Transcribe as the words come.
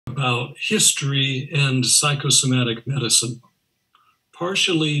about history and psychosomatic medicine,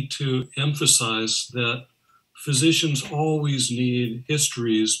 partially to emphasize that physicians always need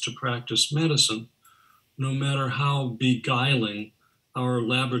histories to practice medicine, no matter how beguiling our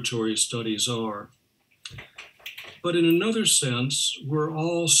laboratory studies are. But in another sense, we're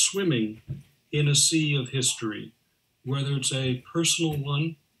all swimming in a sea of history, whether it's a personal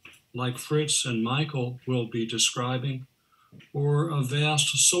one, like Fritz and Michael will be describing, or a vast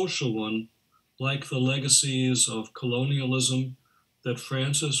social one, like the legacies of colonialism that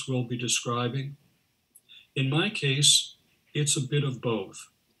Francis will be describing. In my case, it's a bit of both.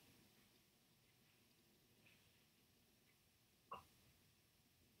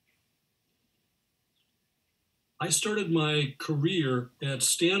 I started my career at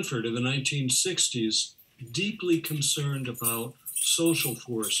Stanford in the 1960s, deeply concerned about social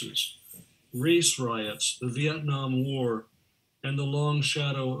forces, race riots, the Vietnam War, and the long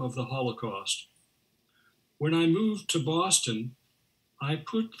shadow of the Holocaust. When I moved to Boston, I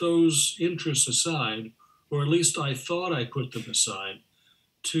put those interests aside, or at least I thought I put them aside,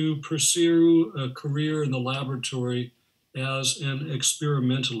 to pursue a career in the laboratory as an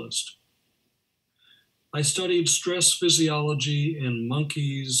experimentalist. I studied stress physiology in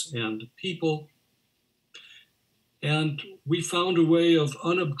monkeys and people, and we found a way of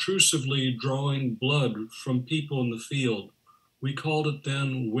unobtrusively drawing blood from people in the field. We called it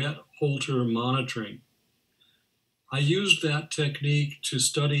then wet Holter monitoring. I used that technique to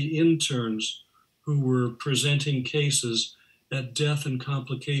study interns who were presenting cases at death and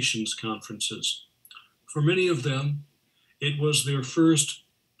complications conferences. For many of them, it was their first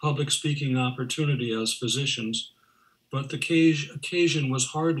public speaking opportunity as physicians, but the occasion was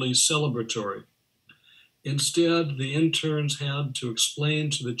hardly celebratory. Instead, the interns had to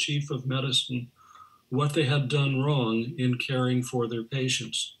explain to the chief of medicine what they had done wrong in caring for their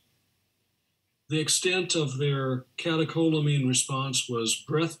patients. The extent of their catecholamine response was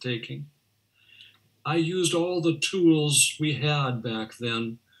breathtaking. I used all the tools we had back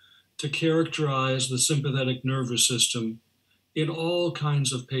then to characterize the sympathetic nervous system in all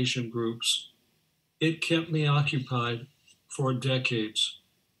kinds of patient groups. It kept me occupied for decades.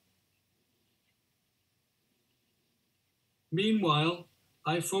 Meanwhile,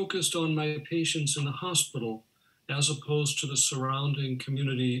 I focused on my patients in the hospital as opposed to the surrounding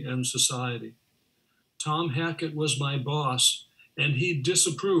community and society. Tom Hackett was my boss, and he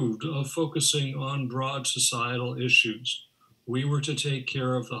disapproved of focusing on broad societal issues. We were to take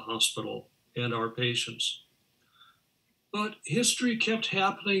care of the hospital and our patients. But history kept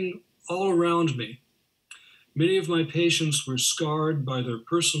happening all around me. Many of my patients were scarred by their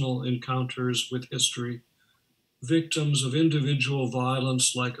personal encounters with history, victims of individual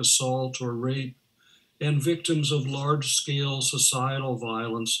violence like assault or rape, and victims of large-scale societal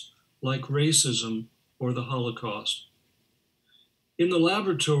violence like racism or the Holocaust. In the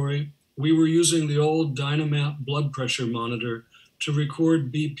laboratory, we were using the old Dynamap blood pressure monitor to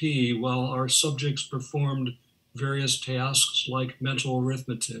record BP while our subjects performed various tasks like mental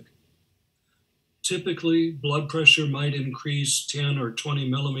arithmetic. Typically, blood pressure might increase 10 or 20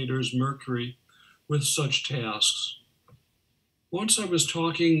 millimeters mercury with such tasks. Once I was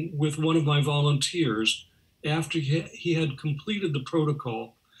talking with one of my volunteers after he had completed the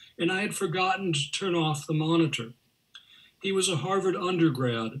protocol, and I had forgotten to turn off the monitor. He was a Harvard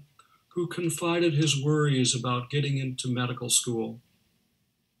undergrad who confided his worries about getting into medical school.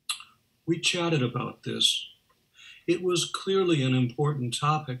 We chatted about this. It was clearly an important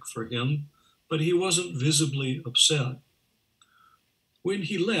topic for him, but he wasn't visibly upset. When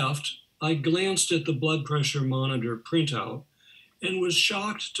he left, I glanced at the blood pressure monitor printout and was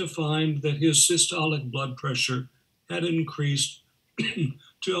shocked to find that his systolic blood pressure had increased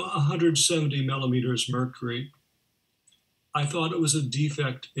to 170 millimeters mercury. I thought it was a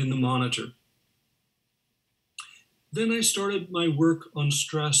defect in the monitor. Then I started my work on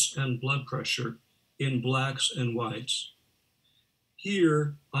stress and blood pressure in blacks and whites.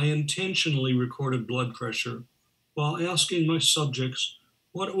 Here, I intentionally recorded blood pressure while asking my subjects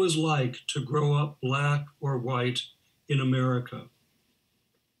what it was like to grow up black or white in America.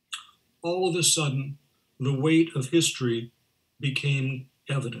 All of a sudden, the weight of history became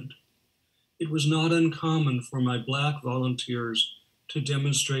evident. It was not uncommon for my black volunteers to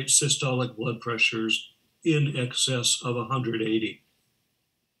demonstrate systolic blood pressures in excess of 180.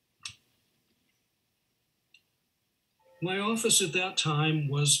 My office at that time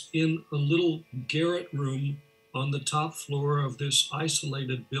was in a little garret room on the top floor of this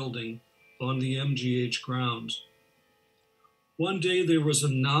isolated building on the MGH grounds. One day there was a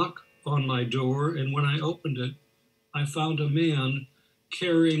knock on my door, and when I opened it, I found a man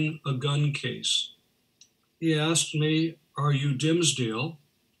carrying a gun case. He asked me, "Are you Dimsdale?"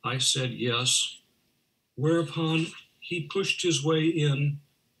 I said yes, whereupon he pushed his way in,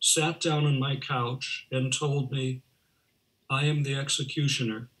 sat down on my couch, and told me, "I am the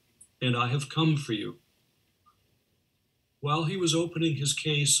executioner, and I have come for you." While he was opening his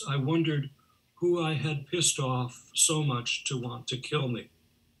case, I wondered who I had pissed off so much to want to kill me.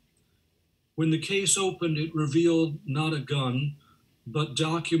 When the case opened, it revealed not a gun, but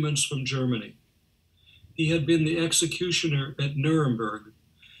documents from Germany. He had been the executioner at Nuremberg,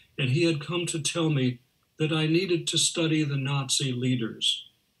 and he had come to tell me that I needed to study the Nazi leaders.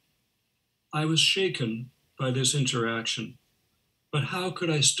 I was shaken by this interaction, but how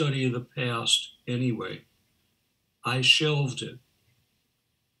could I study the past anyway? I shelved it.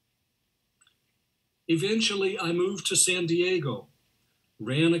 Eventually, I moved to San Diego,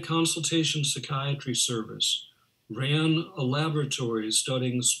 ran a consultation psychiatry service, ran a laboratory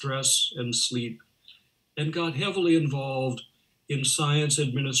studying stress and sleep, and got heavily involved in science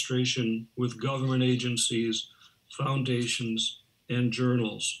administration with government agencies, foundations, and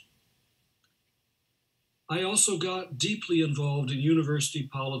journals. I also got deeply involved in university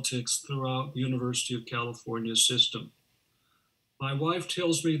politics throughout the University of California system. My wife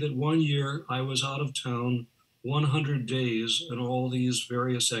tells me that one year I was out of town 100 days in all these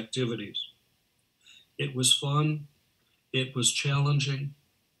various activities. It was fun, it was challenging,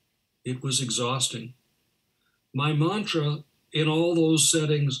 it was exhausting. My mantra in all those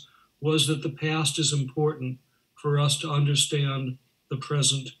settings was that the past is important for us to understand the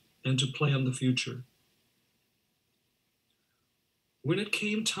present and to plan the future. When it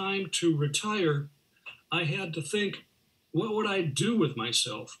came time to retire, I had to think, what would I do with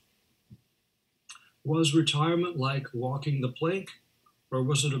myself? Was retirement like walking the plank, or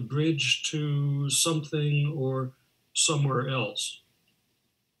was it a bridge to something or somewhere else?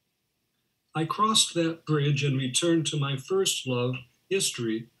 I crossed that bridge and returned to my first love,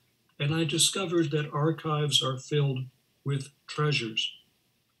 history, and I discovered that archives are filled with treasures.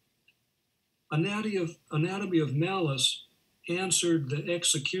 Anatomy of Malice answered the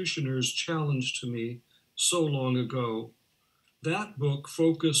executioner's challenge to me so long ago. That book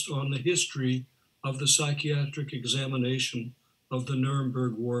focused on the history of the psychiatric examination of the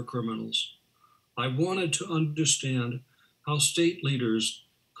Nuremberg war criminals. I wanted to understand how state leaders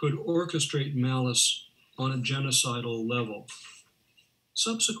could orchestrate malice on a genocidal level.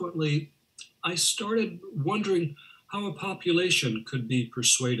 Subsequently, I started wondering how a population could be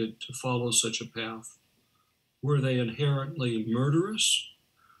persuaded to follow such a path. Were they inherently murderous?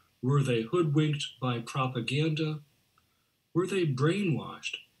 Were they hoodwinked by propaganda? Were they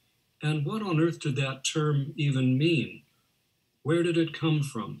brainwashed? And what on earth did that term even mean? Where did it come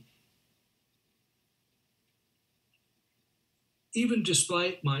from? Even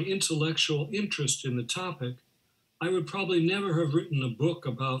despite my intellectual interest in the topic, I would probably never have written a book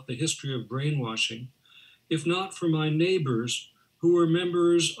about the history of brainwashing if not for my neighbors who were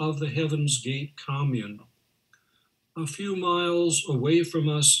members of the Heaven's Gate commune. A few miles away from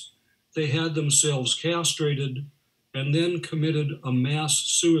us, they had themselves castrated and then committed a mass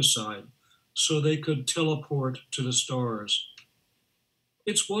suicide so they could teleport to the stars.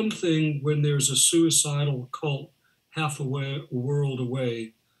 It's one thing when there's a suicidal cult half a world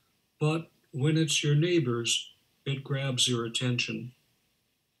away, but when it's your neighbors, it grabs your attention.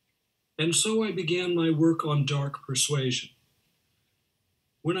 And so I began my work on dark persuasion.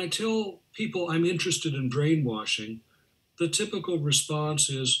 When I tell people I'm interested in brainwashing, the typical response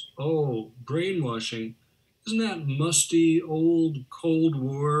is, "Oh, brainwashing, isn't that musty old Cold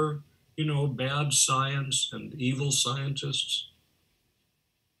War, bad science and evil scientists?"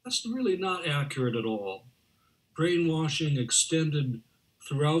 That's really not accurate at all. Brainwashing extended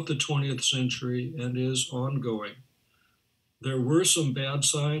throughout the 20th century and is ongoing. There were some bad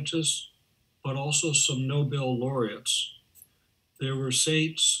scientists, but also some Nobel laureates. There were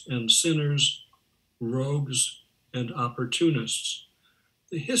saints and sinners, rogues and opportunists.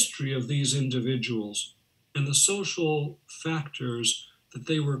 The history of these individuals and the social factors that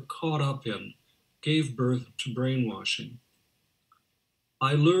they were caught up in gave birth to brainwashing.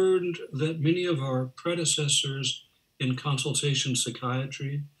 I learned that many of our predecessors in consultation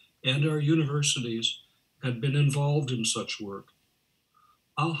psychiatry and our universities had been involved in such work.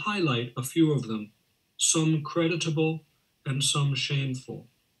 I'll highlight a few of them, some creditable and some shameful.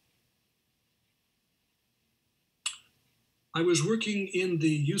 I was working in the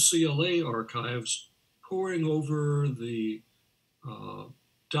UCLA archives, poring over the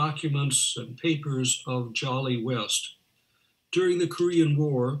documents and papers of Jolly West. During the Korean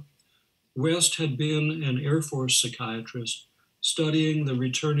War, West had been an Air Force psychiatrist studying the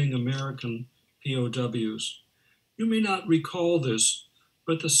returning American POWs. You may not recall this,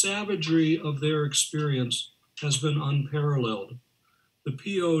 but the savagery of their experience has been unparalleled. The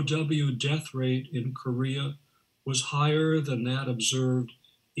POW death rate in Korea was higher than that observed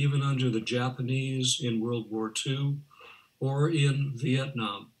even under the Japanese in World War II or in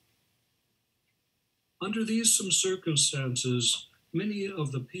Vietnam. Under these circumstances, many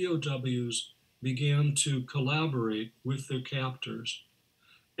of the POWs began to collaborate with their captors,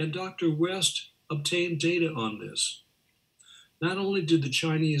 and Dr. West obtained data on this. Not only did the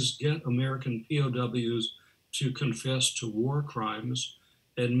Chinese get American POWs to confess to war crimes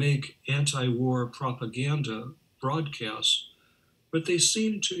and make anti-war propaganda broadcasts, but they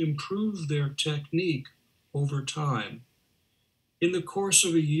seemed to improve their technique over time. In the course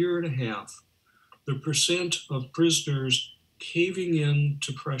of a year and a half, the percent of prisoners caving in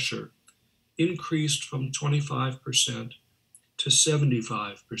to pressure increased from 25% to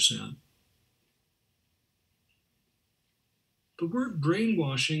 75%. The word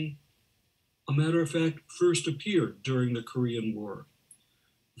brainwashing, a matter of fact, first appeared during the Korean War.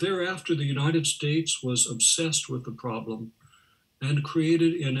 Thereafter, the United States was obsessed with the problem and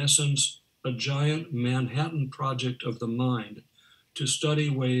created, in essence, a giant Manhattan Project of the mind to study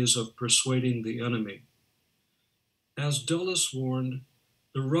ways of persuading the enemy. As Dulles warned,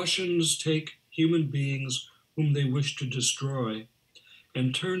 the Russians take human beings whom they wish to destroy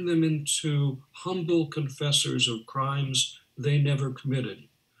and turn them into humble confessors of crimes they never committed.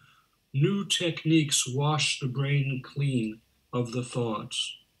 New techniques wash the brain clean of the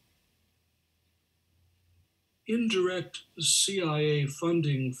thoughts. Indirect CIA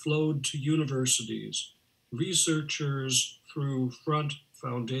funding flowed to universities, researchers through front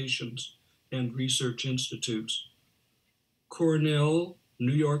foundations and research institutes. Cornell,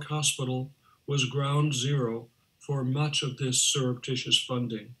 New York Hospital, was ground zero for much of this surreptitious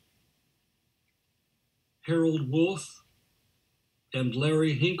funding. Harold Wolff and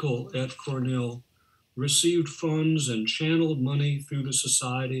Larry Hinkle at Cornell received funds and channeled money through the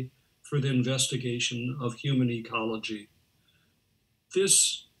Society for the Investigation of Human Ecology.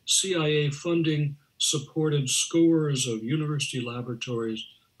 This CIA funding supported scores of university laboratories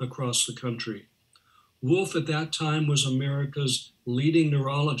across the country. Wolff at that time was America's leading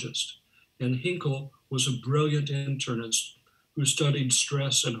neurologist, and Hinkle was a brilliant internist who studied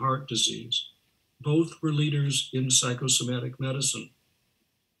stress and heart disease. Both were leaders in psychosomatic medicine.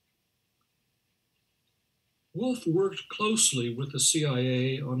 Wolff worked closely with the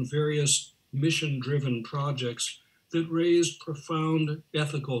CIA on various mission-driven projects that raised profound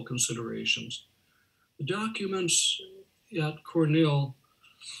ethical considerations. The documents at Cornell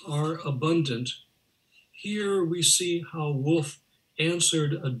are abundant. Here we see how Wolff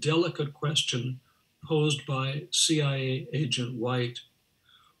answered a delicate question posed by CIA agent White.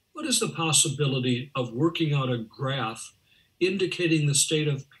 What is the possibility of working out a graph indicating the state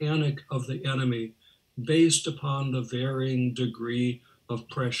of panic of the enemy based upon the varying degree of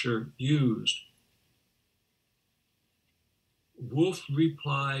pressure used? Wolff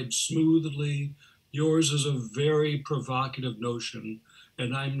replied smoothly, "Yours is a very provocative notion,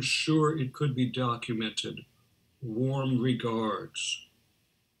 and I'm sure it could be documented. Warm regards."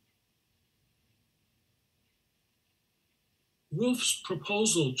 Wolff's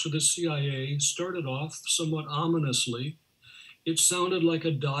proposal to the CIA started off somewhat ominously. It sounded like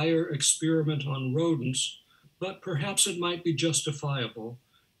a dire experiment on rodents, but perhaps it might be justifiable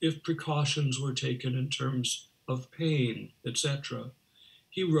if precautions were taken in terms of pain, etc.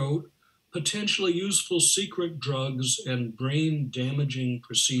 He wrote, "Potentially useful secret drugs and brain-damaging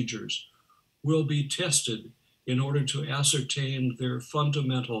procedures will be tested in order to ascertain their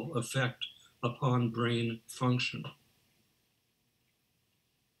fundamental effect upon brain function."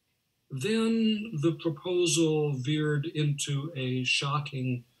 Then the proposal veered into a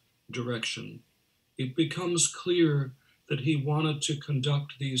shocking direction. It becomes clear that he wanted to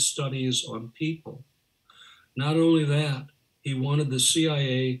conduct these studies on people. Not only that, he wanted the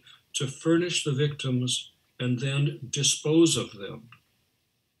CIA to furnish the victims and then dispose of them.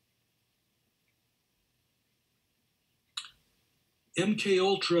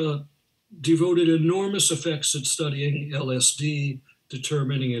 MKUltra devoted enormous effects at studying LSD,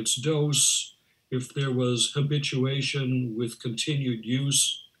 determining its dose, if there was habituation with continued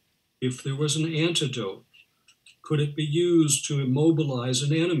use, if there was an antidote, could it be used to immobilize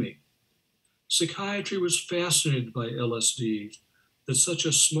an enemy? Psychiatry was fascinated by LSD, that such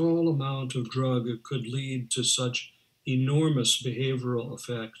a small amount of drug could lead to such enormous behavioral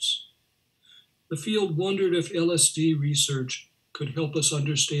effects. The field wondered if LSD research could help us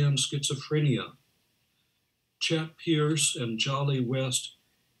understand schizophrenia. Chet Pierce and Jolly West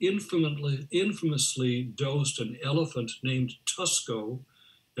infamously dosed an elephant named Tusco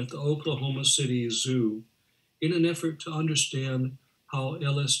at the Oklahoma City Zoo in an effort to understand how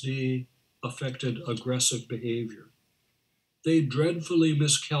LSD affected aggressive behavior. They dreadfully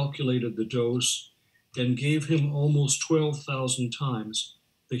miscalculated the dose and gave him almost 12,000 times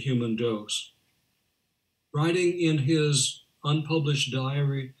the human dose. Writing in his unpublished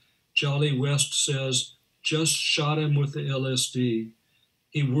diary, Jolly West says, "Just shot him with the LSD.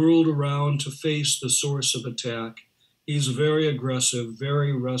 He whirled around to face the source of attack. He's very aggressive,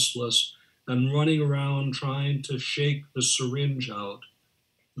 very restless, and running around trying to shake the syringe out.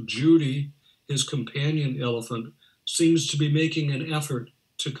 Judy, his companion elephant, seems to be making an effort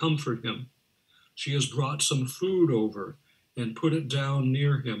to comfort him. She has brought some food over and put it down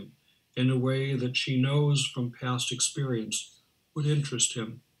near him in a way that she knows from past experience would interest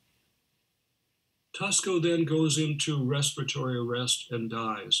him." Tusco then goes into respiratory arrest and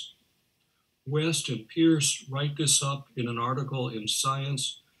dies. West and Pierce write this up in an article in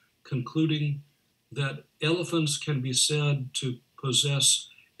Science, concluding that elephants can be said to possess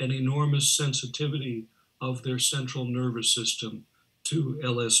an enormous sensitivity of their central nervous system to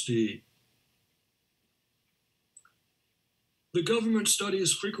LSD. The government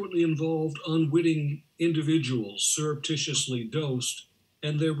studies frequently involved unwitting individuals surreptitiously dosed,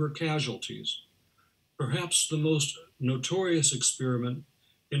 and there were casualties. Perhaps the most notorious experiment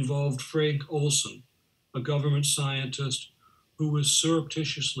involved Frank Olson, a government scientist who was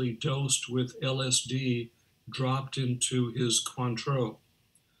surreptitiously dosed with LSD dropped into his Cointreau.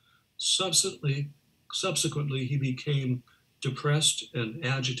 Subsequently, he became depressed and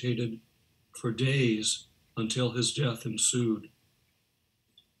agitated for days until his death ensued.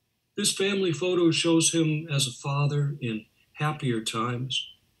 This family photo shows him as a father in happier times.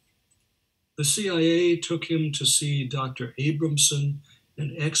 The CIA took him to see Dr. Abramson,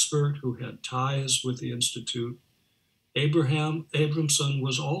 an expert who had ties with the Institute. Abramson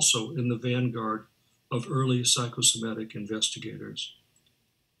was also in the vanguard of early psychosomatic investigators.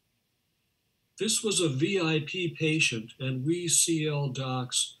 This was a VIP patient, and we CL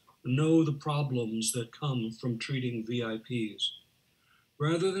docs know the problems that come from treating VIPs.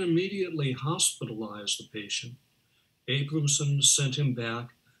 Rather than immediately hospitalize the patient, Abramson sent him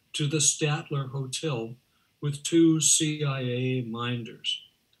back to the Statler Hotel with 2 CIA minders.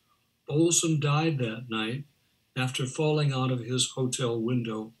 Olson died that night after falling out of his hotel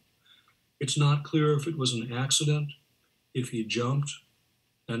window. It's not clear if it was an accident, if he jumped,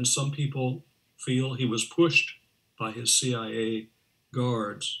 and some people feel he was pushed by his CIA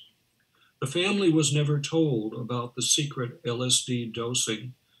guards. The family was never told about the secret LSD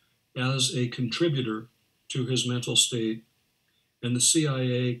dosing as a contributor to his mental state, and the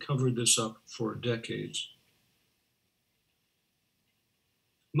CIA covered this up for decades.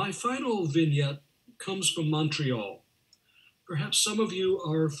 My final vignette comes from Montreal. Perhaps some of you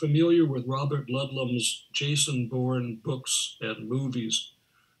are familiar with Robert Ludlum's Jason Bourne books and movies.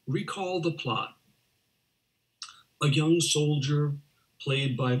 Recall the plot. A young soldier,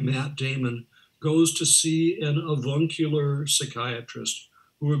 played by Matt Damon, goes to see an avuncular psychiatrist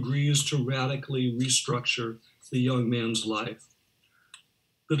who agrees to radically restructure the young man's life.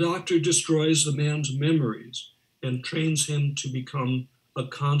 The doctor destroys the man's memories and trains him to become a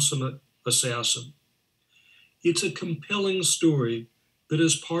consummate assassin. It's a compelling story that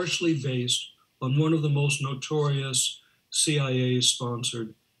is partially based on one of the most notorious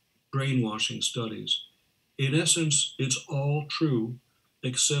CIA-sponsored brainwashing studies. In essence, it's all true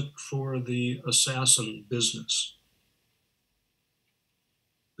except for the assassin business.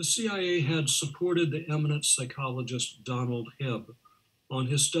 The CIA had supported the eminent psychologist Donald Hebb on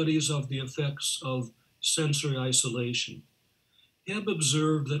his studies of the effects of sensory isolation. Hebb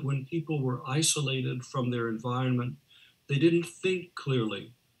observed that when people were isolated from their environment, they didn't think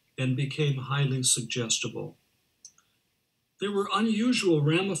clearly and became highly suggestible. There were unusual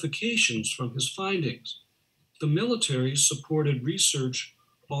ramifications from his findings. The military supported research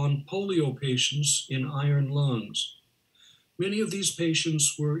on polio patients in iron lungs. Many of these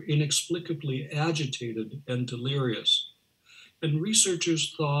patients were inexplicably agitated and delirious, and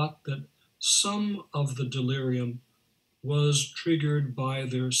researchers thought that some of the delirium was triggered by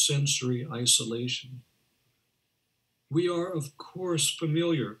their sensory isolation. We are, of course,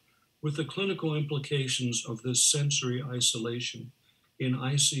 familiar with the clinical implications of this sensory isolation in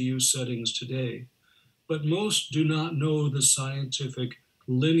ICU settings today, but most do not know the scientific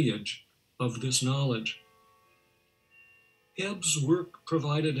lineage of this knowledge. Hebb's work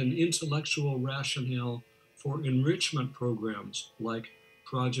provided an intellectual rationale for enrichment programs like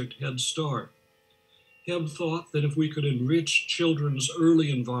Project Head Start. Hebb thought that if we could enrich children's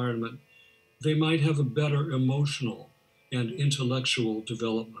early environment, they might have a better emotional and intellectual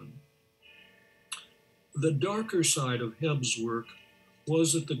development. The darker side of Hebb's work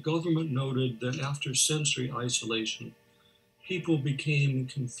was that the government noted that after sensory isolation, people became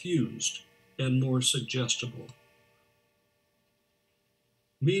confused and more suggestible.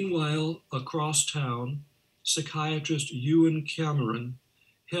 Meanwhile, across town, psychiatrist Ewan Cameron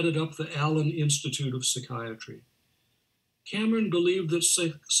headed up the Allen Institute of Psychiatry. Cameron believed that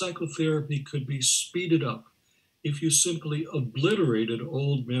psychotherapy could be speeded up if you simply obliterated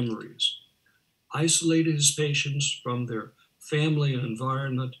old memories, isolated his patients from their family and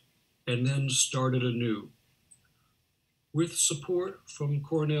environment, and then started anew. With support from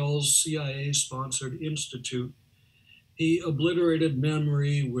Cornell's CIA-sponsored institute, he obliterated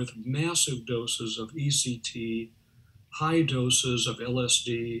memory with massive doses of ECT, high doses of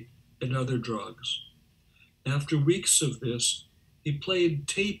LSD, and other drugs. After weeks of this, he played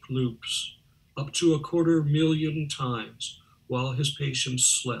tape loops up to 250,000 times while his patients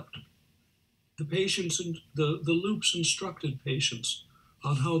slept. The loops instructed patients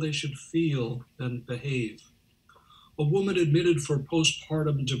on how they should feel and behave. A woman admitted for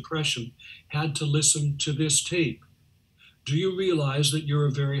postpartum depression had to listen to this tape. Do you realize that you're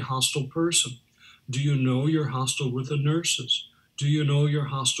a very hostile person? Do you know you're hostile with the nurses? Do you know you're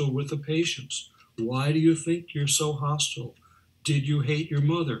hostile with the patients? Why do you think you're so hostile? Did you hate your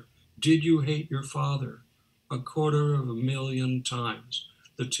mother? Did you hate your father? 250,000 times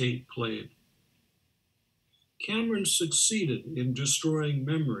the tape played. Cameron succeeded in destroying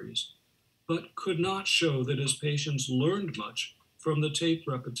memories, but could not show that his patients learned much from the tape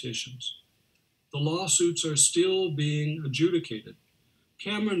repetitions. The lawsuits are still being adjudicated.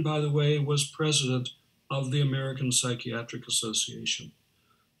 Cameron, by the way, was president of the American Psychiatric Association.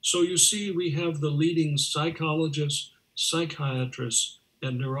 So you see, we have the leading psychologists, psychiatrists,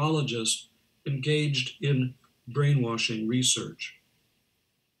 and neurologists engaged in brainwashing research.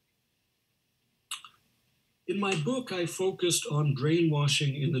 In my book, I focused on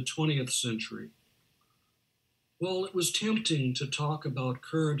brainwashing in the 20th century. While it was tempting to talk about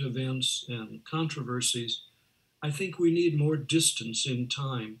current events and controversies, I think we need more distance in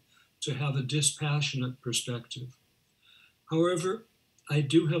time to have a dispassionate perspective. However, I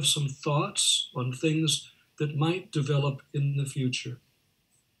do have some thoughts on things that might develop in the future.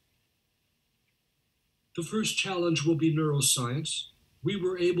 The first challenge will be neuroscience. We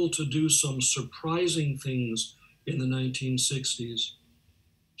were able to do some surprising things in the 1960s.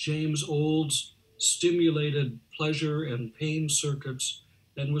 James Olds stimulated pleasure and pain circuits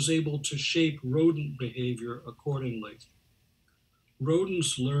and was able to shape rodent behavior accordingly.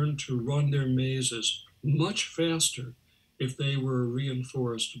 Rodents learned to run their mazes much faster if they were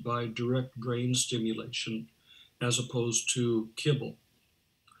reinforced by direct brain stimulation as opposed to kibble.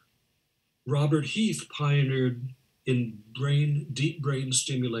 Robert Heath pioneered in deep brain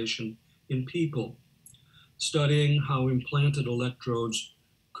stimulation in people, studying how implanted electrodes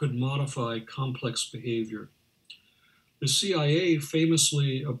could modify complex behavior. The CIA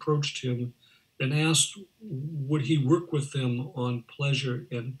famously approached him and asked would he work with them on pleasure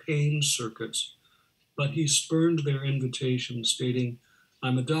and pain circuits, but he spurned their invitation, stating,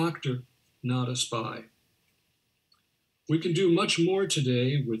 "I'm a doctor, not a spy." We can do much more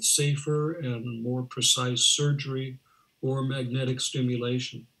today with safer and more precise surgery or magnetic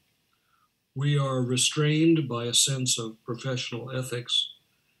stimulation. We are restrained by a sense of professional ethics,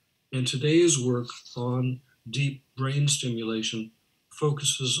 and today's work on deep brain stimulation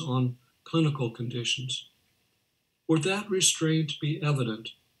focuses on clinical conditions. Would that restraint be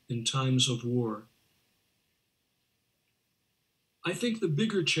evident in times of war? I think the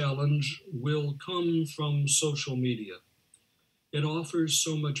bigger challenge will come from social media. It offers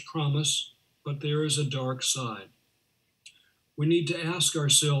so much promise, but there is a dark side. We need to ask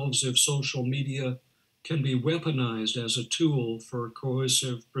ourselves if social media can be weaponized as a tool for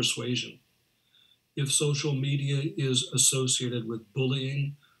coercive persuasion. If social media is associated with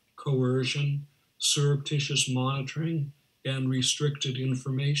bullying, coercion, surreptitious monitoring, and restricted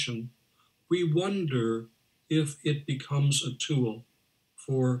information, we wonder if it becomes a tool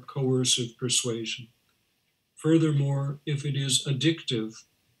for coercive persuasion. Furthermore, if it is addictive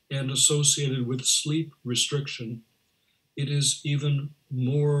and associated with sleep restriction, it is even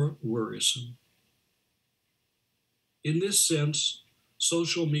more worrisome. In this sense,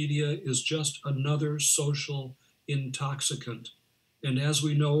 social media is just another social intoxicant. And as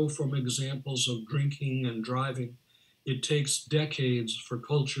we know from examples of drinking and driving, it takes decades for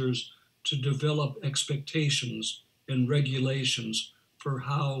cultures to develop expectations and regulations for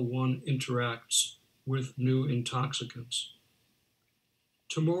how one interacts with new intoxicants.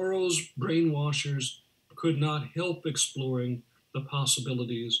 Tomorrow's brainwashers could not help exploring the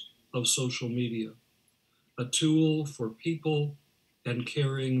possibilities of social media, a tool for people and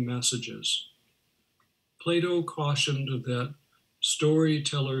carrying messages. Plato cautioned that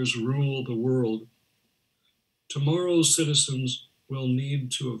storytellers rule the world. Tomorrow's citizens will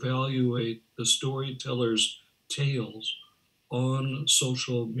need to evaluate the storytellers' tales on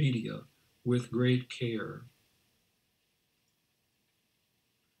social media with great care.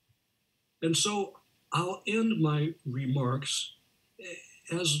 And so I'll end my remarks.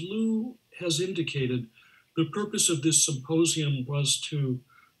 As Lou has indicated, the purpose of this symposium was to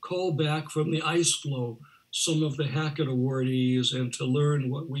call back from the ice floe some of the Hackett awardees and to learn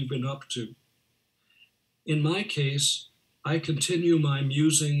what we've been up to. In my case, I continue my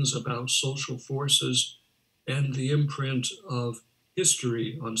musings about social forces and the imprint of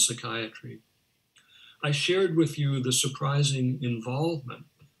history on psychiatry. I shared with you the surprising involvement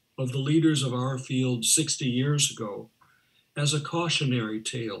of the leaders of our field 60 years ago as a cautionary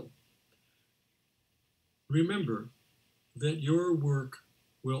tale. Remember that your work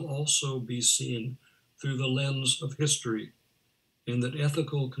will also be seen through the lens of history, and that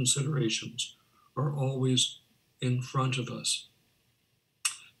ethical considerations are always in front of us.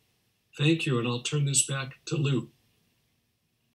 Thank you, and I'll turn this back to Lou.